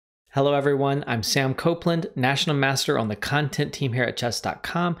Hello everyone, I'm Sam Copeland, National Master on the content team here at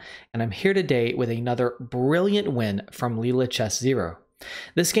Chess.com, and I'm here today with another brilliant win from Leela Chess Zero.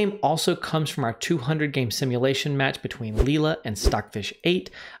 This game also comes from our 200 game simulation match between Leela and Stockfish 8,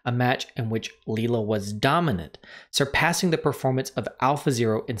 a match in which Leela was dominant, surpassing the performance of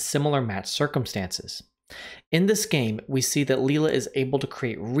AlphaZero in similar match circumstances. In this game, we see that Leela is able to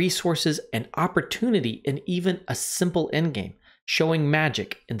create resources and opportunity in even a simple endgame, showing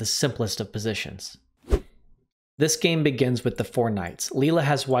magic in the simplest of positions. This game begins with the 4 knights. Leela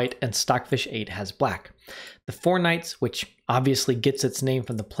has white and Stockfish 8 has black. The 4 knights, which obviously gets its name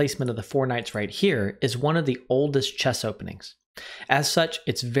from the placement of the 4 knights right here, is one of the oldest chess openings. As such,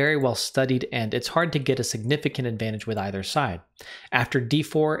 it's very well studied and it's hard to get a significant advantage with either side. After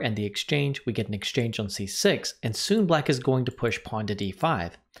d4 and the exchange, we get an exchange on c6, and soon black is going to push pawn to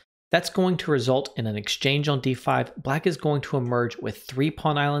d5. That's going to result in an exchange on d5. Black is going to emerge with 3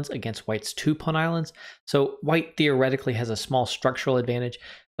 pawn islands against white's 2 pawn islands, so white theoretically has a small structural advantage,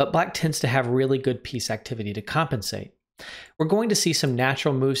 but black tends to have really good piece activity to compensate. We're going to see some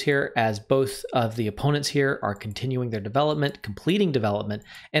natural moves here as both of the opponents here are continuing their development, completing development,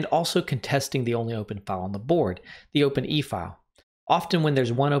 and also contesting the only open file on the board, the open e file. Often when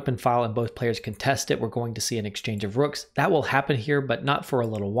there's one open file and both players contest it, we're going to see an exchange of rooks. That will happen here, but not for a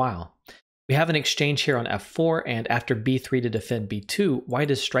little while. We have an exchange here on f4, and after b3 to defend b2,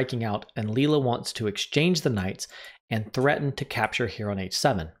 white is striking out, and Leela wants to exchange the knights and threaten to capture here on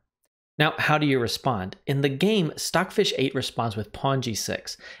h7. Now, how do you respond? In the game, Stockfish 8 responds with pawn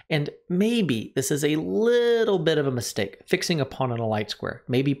g6, and maybe this is a little bit of a mistake, fixing a pawn on a light square.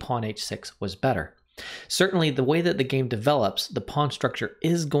 Maybe pawn h6 was better. Certainly, the way that the game develops, the pawn structure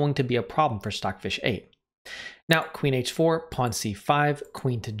is going to be a problem for Stockfish 8. Now, queen h4, pawn c5,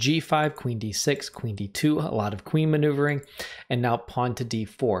 queen to g5, queen d6, queen d2, a lot of queen maneuvering, and now pawn to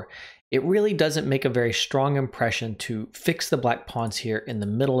d4. It really doesn't make a very strong impression to fix the black pawns here in the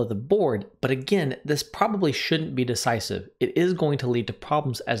middle of the board, but again, this probably shouldn't be decisive. It is going to lead to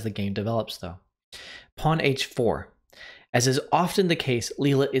problems as the game develops though. Pawn h4. As is often the case,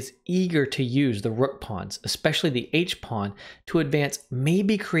 Leela is eager to use the rook pawns, especially the h-pawn, to advance,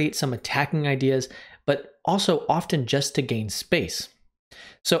 maybe create some attacking ideas, but also often just to gain space.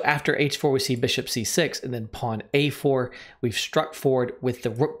 So after h4 we see bishop c6 and then pawn a4, we've struck forward with the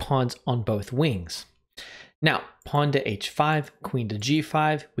rook pawns on both wings. Now, pawn to h5, queen to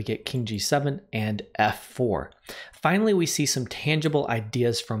g5, we get king g7 and f4. Finally, we see some tangible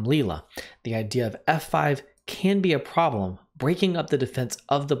ideas from Leela. The idea of f5 can be a problem, breaking up the defense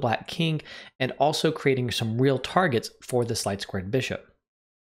of the black king and also creating some real targets for this light squared bishop.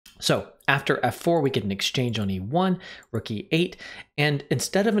 So after f4, we get an exchange on e1, rook e8, and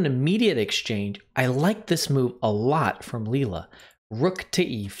instead of an immediate exchange, I like this move a lot from Leela. Rook to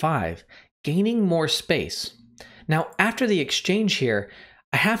e5, gaining more space. Now, after the exchange here,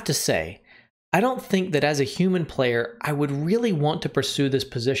 I have to say, I don't think that as a human player, I would really want to pursue this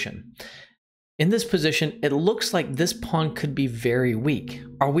position. In this position, it looks like this pawn could be very weak.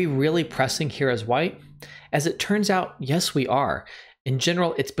 Are we really pressing here as white? As it turns out, yes, we are. In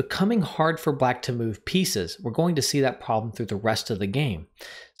general, it's becoming hard for black to move pieces. We're going to see that problem through the rest of the game.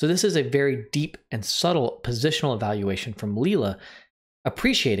 So this is a very deep and subtle positional evaluation from Leela,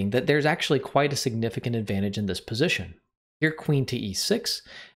 appreciating that there's actually quite a significant advantage in this position. Here, queen to e6,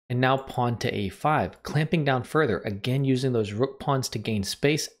 and now pawn to a5, clamping down further, again using those rook pawns to gain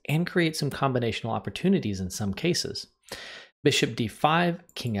space and create some combinational opportunities in some cases. Bishop d5,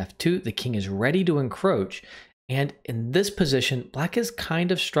 king f2, the king is ready to encroach, and in this position, black is kind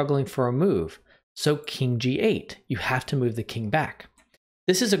of struggling for a move. So king g8, you have to move the king back.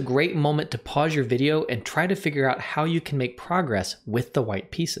 This is a great moment to pause your video and try to figure out how you can make progress with the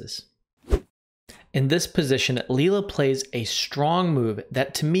white pieces. In this position, Leela plays a strong move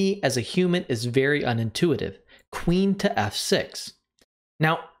that to me as a human is very unintuitive, queen to f6.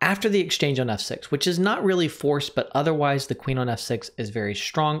 Now, after the exchange on f6, which is not really forced, but otherwise the queen on f6 is very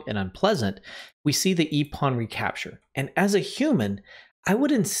strong and unpleasant, we see the e-pawn recapture. And as a human, I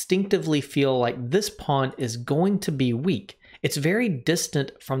would instinctively feel like this pawn is going to be weak. It's very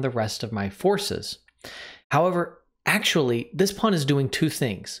distant from the rest of my forces. However, actually, this pawn is doing 2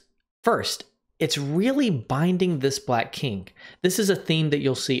 things. First, it's really binding this black king. This is a theme that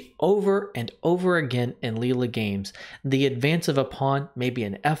you'll see over and over again in Leela games. The advance of a pawn, maybe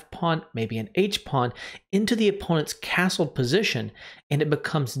an f-pawn, maybe an h-pawn, into the opponent's castled position, and it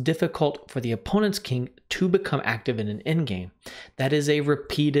becomes difficult for the opponent's king to become active in an endgame. That is a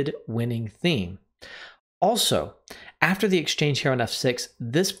repeated winning theme. Also, after the exchange here on f6,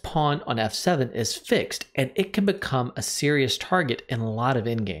 this pawn on f7 is fixed, and it can become a serious target in a lot of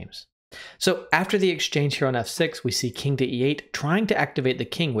endgames. So after the exchange here on f6, we see king to e8 trying to activate the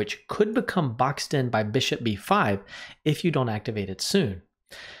king, which could become boxed in by bishop b5 if you don't activate it soon.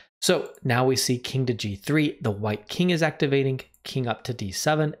 So now we see king to g3, the white king is activating, king up to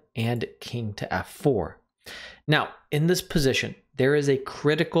d7, and king to f4. Now, in this position, there is a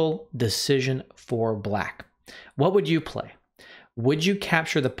critical decision for black. What would you play? Would you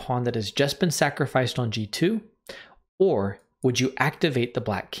capture the pawn that has just been sacrificed on g2, or would you activate the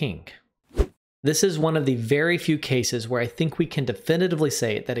black king? This is one of the very few cases where I think we can definitively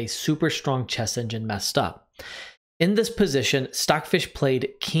say that a super strong chess engine messed up. In this position, Stockfish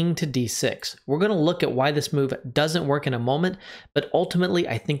played king to d6. We're going to look at why this move doesn't work in a moment, but ultimately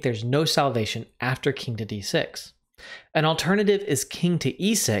I think there's no salvation after king to d6. An alternative is king to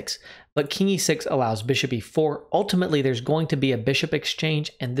e6, but king e6 allows bishop e4. Ultimately, there's going to be a bishop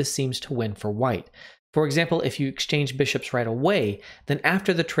exchange, and this seems to win for white. For example, if you exchange bishops right away, then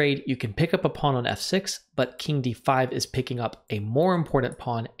after the trade, you can pick up a pawn on f6, but king d5 is picking up a more important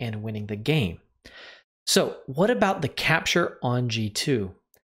pawn and winning the game. So what about the capture on g2?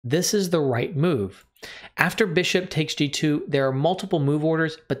 This is the right move. After bishop takes g2, there are multiple move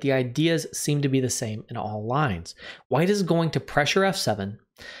orders, but the ideas seem to be the same in all lines. White is going to pressure f7.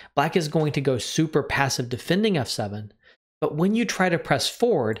 Black is going to go super passive defending f7. But when you try to press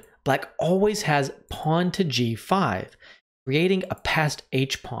forward, black always has pawn to g5, creating a passed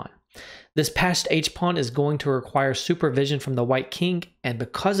h-pawn. This passed h-pawn is going to require supervision from the white king, and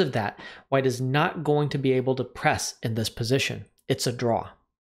because of that, white is not going to be able to press in this position. It's a draw.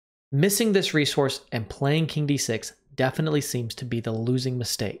 Missing this resource and playing king d6 definitely seems to be the losing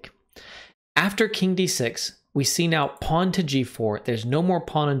mistake. After king d6, we see now pawn to g4. There's no more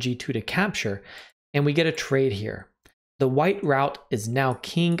pawn on g2 to capture, and we get a trade here. The white route is now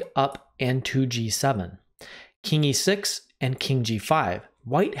king up and to g7, king e6 and king g5.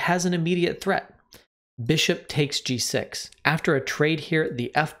 White has an immediate threat. Bishop takes g6. After a trade here,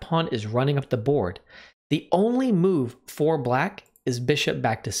 the f-pawn is running up the board. The only move for black is bishop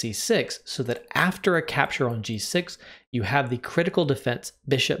back to c6, so that after a capture on g6, you have the critical defense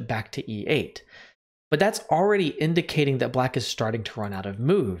bishop back to e8. But that's already indicating that black is starting to run out of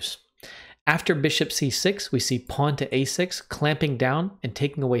moves. After bishop c6, we see pawn to a6 clamping down and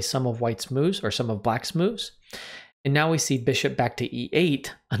taking away some of white's moves or some of black's moves. And now we see bishop back to e8,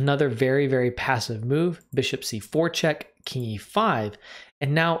 another very, very passive move, bishop c4 check, king e5.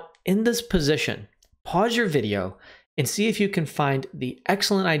 And now in this position, pause your video and see if you can find the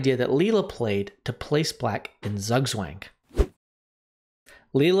excellent idea that Leela played to place black in zugzwang.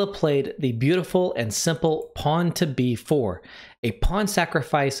 Leela played the beautiful and simple pawn to b4, a pawn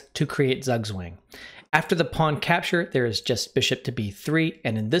sacrifice to create zugzwang. After the pawn capture, there is just bishop to b3,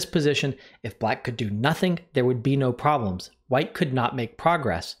 and in this position, if black could do nothing, there would be no problems. White could not make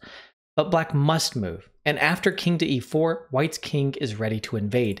progress, but black must move. And after king to e4, white's king is ready to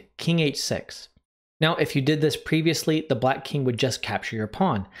invade, king h6. Now, if you did this previously, the black king would just capture your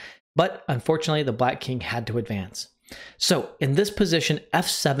pawn, but unfortunately, the black king had to advance. So in this position,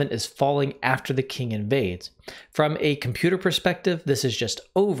 f7 is falling after the king invades. From a computer perspective, this is just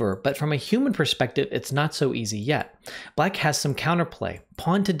over, but from a human perspective, it's not so easy yet. Black has some counterplay,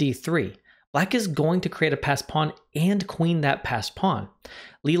 pawn to d3. Black is going to create a passed pawn and queen that passed pawn.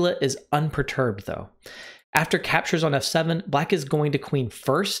 Leela is unperturbed though. After captures on f7, black is going to queen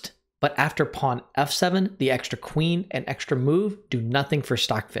first, but after pawn f7, the extra queen and extra move do nothing for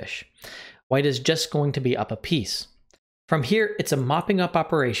Stockfish. White is just going to be up a piece. From here, it's a mopping up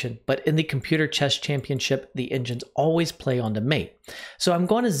operation, but in the Computer Chess Championship, the engines always play on to mate. So I'm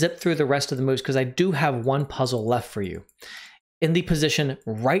going to zip through the rest of the moves because I do have one puzzle left for you. In the position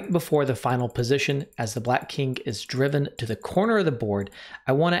right before the final position, as the black king is driven to the corner of the board,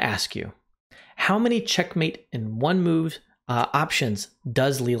 I want to ask you, how many checkmate in one move options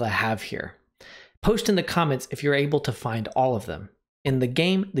does Leela have here? Post in the comments if you're able to find all of them. In the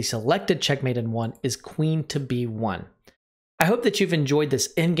game, the selected checkmate in one is queen to b1. I hope that you've enjoyed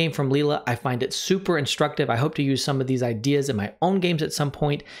this endgame from Leela. I find it super instructive. I hope to use some of these ideas in my own games at some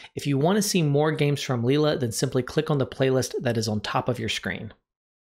point. If you want to see more games from Leela, then simply click on the playlist that is on top of your screen.